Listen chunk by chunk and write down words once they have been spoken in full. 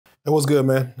It was good,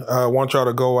 man. I want y'all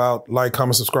to go out, like,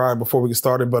 comment, subscribe before we get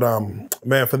started. But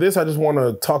man, for this, I just want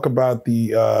to talk about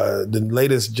the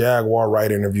latest Jaguar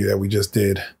Wright interview that we just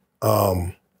did.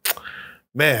 Let's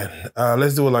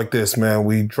do it like this, man.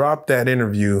 We dropped that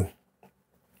interview.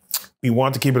 We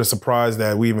want to keep it a surprise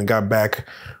that we even got back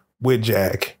with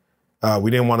Jag. We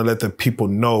didn't want to let the people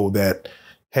know that,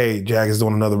 hey, Jag is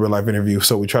doing another real life interview.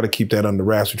 So we try to keep that under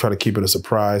wraps. We try to keep it a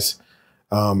surprise.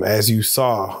 As you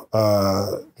saw,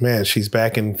 man, she's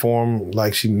back in form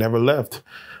like she never left.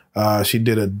 She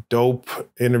did a dope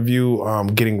interview,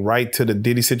 getting right to the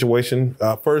Diddy situation.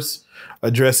 First,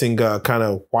 addressing kind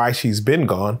of why she's been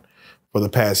gone for the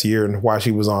past year and why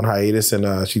she was on hiatus.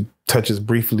 And she touches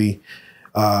briefly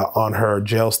on her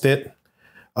jail stint.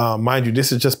 Mind you,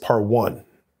 this is just part one.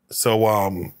 So,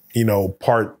 I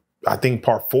think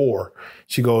part four,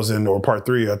 she goes in, or part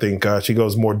three, I think she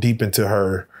goes more deep into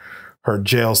her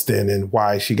jail stint and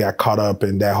why she got caught up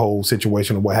in that whole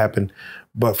situation and what happened.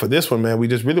 But for this one, man, we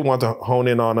just really want to hone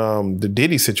in on the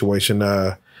Diddy situation,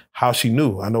 how she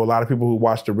knew. I know a lot of people who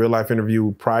watched the real life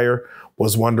interview prior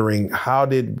was wondering how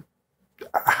did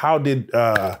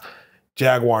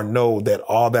Jaguar know that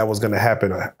all that was going to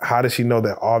happen? How did she know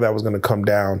that all that was going to come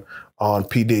down on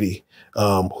P. Diddy?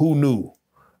 Who knew?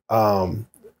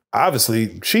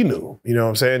 Obviously, she knew. You know what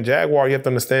I'm saying? Jaguar, you have to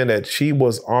understand that she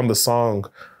was on the song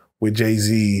with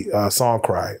Jay-Z, Song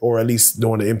Cry, or at least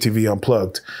doing the MTV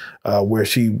Unplugged, where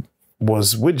she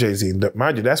was with Jay-Z.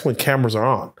 Mind you, that's when cameras are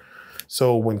on.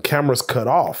 So when cameras cut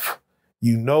off,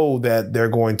 you know that they're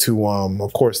going to,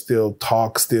 of course, still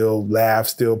talk, still laugh,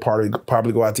 still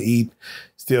probably go out to eat,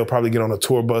 still probably get on a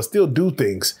tour bus, still do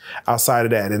things outside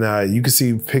of that. And you can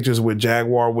see pictures with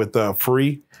Jaguar with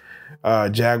Free,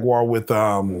 Jaguar with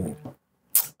a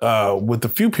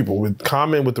few people, with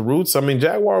Common, with the Roots. I mean,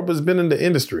 Jaguar has been in the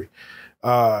industry.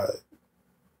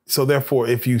 So therefore,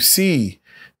 if you see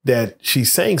that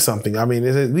she's saying something, I mean,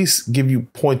 it at least give you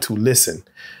point to listen.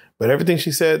 But everything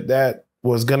she said that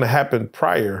was going to happen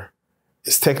prior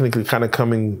is technically kind of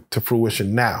coming to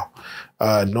fruition now.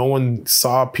 No one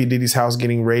saw P. Diddy's house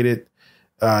getting raided.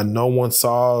 No one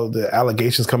saw the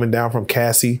allegations coming down from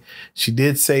Cassie. She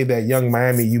did say that Young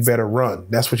Miami, you better run.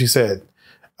 That's what she said.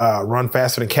 Run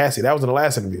faster than Cassie. That was in the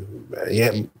last interview.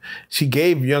 Yeah, she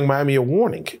gave Young Miami a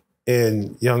warning,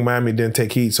 and Young Miami didn't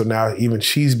take heed. So now even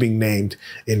she's being named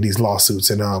in these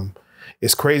lawsuits. And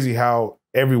it's crazy how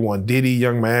everyone, Diddy,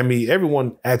 Young Miami,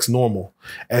 everyone acts normal,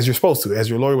 as you're supposed to. As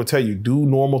your lawyer will tell you, do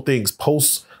normal things.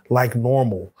 Post like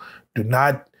normal. Do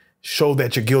not show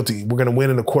that you're guilty. We're going to win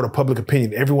in a court of public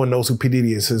opinion. Everyone knows who P.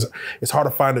 Diddy is. It's hard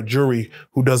to find a jury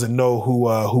who doesn't know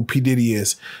who P. Diddy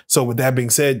is. So with that being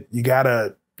said, you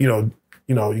gotta, you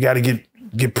gotta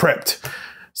get prepped.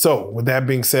 So with that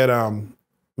being said,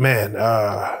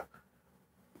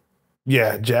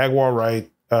 Jaguar Wright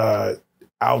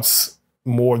outs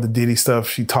more of the Diddy stuff.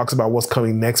 She talks about what's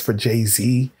coming next for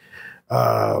Jay-Z.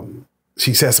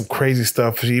 She said some crazy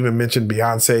stuff. She even mentioned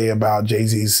Beyonce about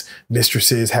Jay-Z's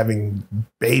mistresses having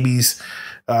babies,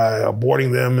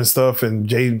 aborting them and stuff, and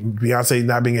Beyonce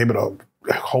not being able to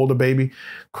hold a baby.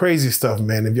 Crazy stuff,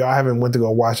 man. If y'all haven't went to go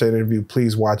watch that interview,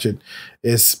 please watch it.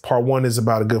 Part one is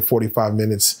about a good 45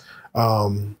 minutes.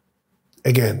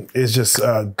 Again, it's just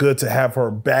good to have her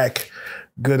back.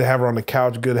 Good to have her on the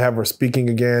couch. Good to have her speaking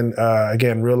again.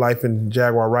 Again, Real Life and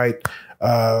Jaguar Wright.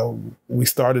 We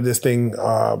started this thing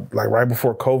like right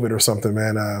before COVID or something,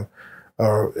 man.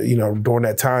 During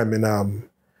that time. And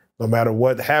no matter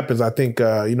what happens, I think,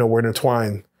 we're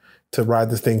intertwined to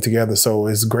ride this thing together. So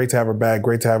it's great to have her back,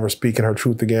 great to have her speaking her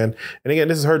truth again. And again,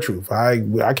 this is her truth.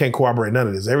 I can't corroborate none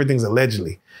of this. Everything's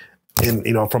allegedly. And,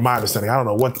 from my understanding, I don't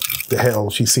know what the hell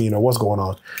she's seen or what's going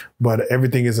on, but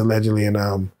everything is allegedly.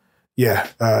 And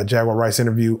Jaguar Wright's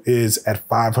interview is at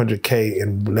 500K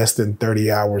in less than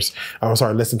 30 hours. I'm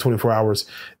sorry, less than 24 hours.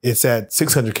 It's at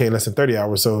 600K in less than 30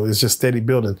 hours. So it's just steady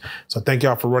building. So thank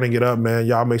y'all for running it up, man.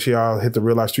 Y'all make sure y'all hit the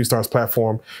RealLyfeStreetStarz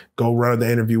platform. Go run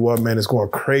the interview up, man. It's going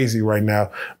crazy right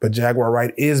now. But Jaguar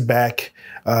Wright is back.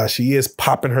 She is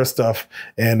popping her stuff.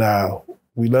 And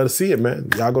we love to see it, man.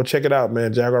 Y'all go check it out,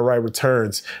 man. Jaguar Wright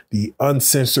returns. The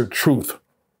Uncensored Truth,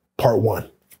 Part 1.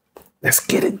 Let's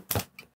get it.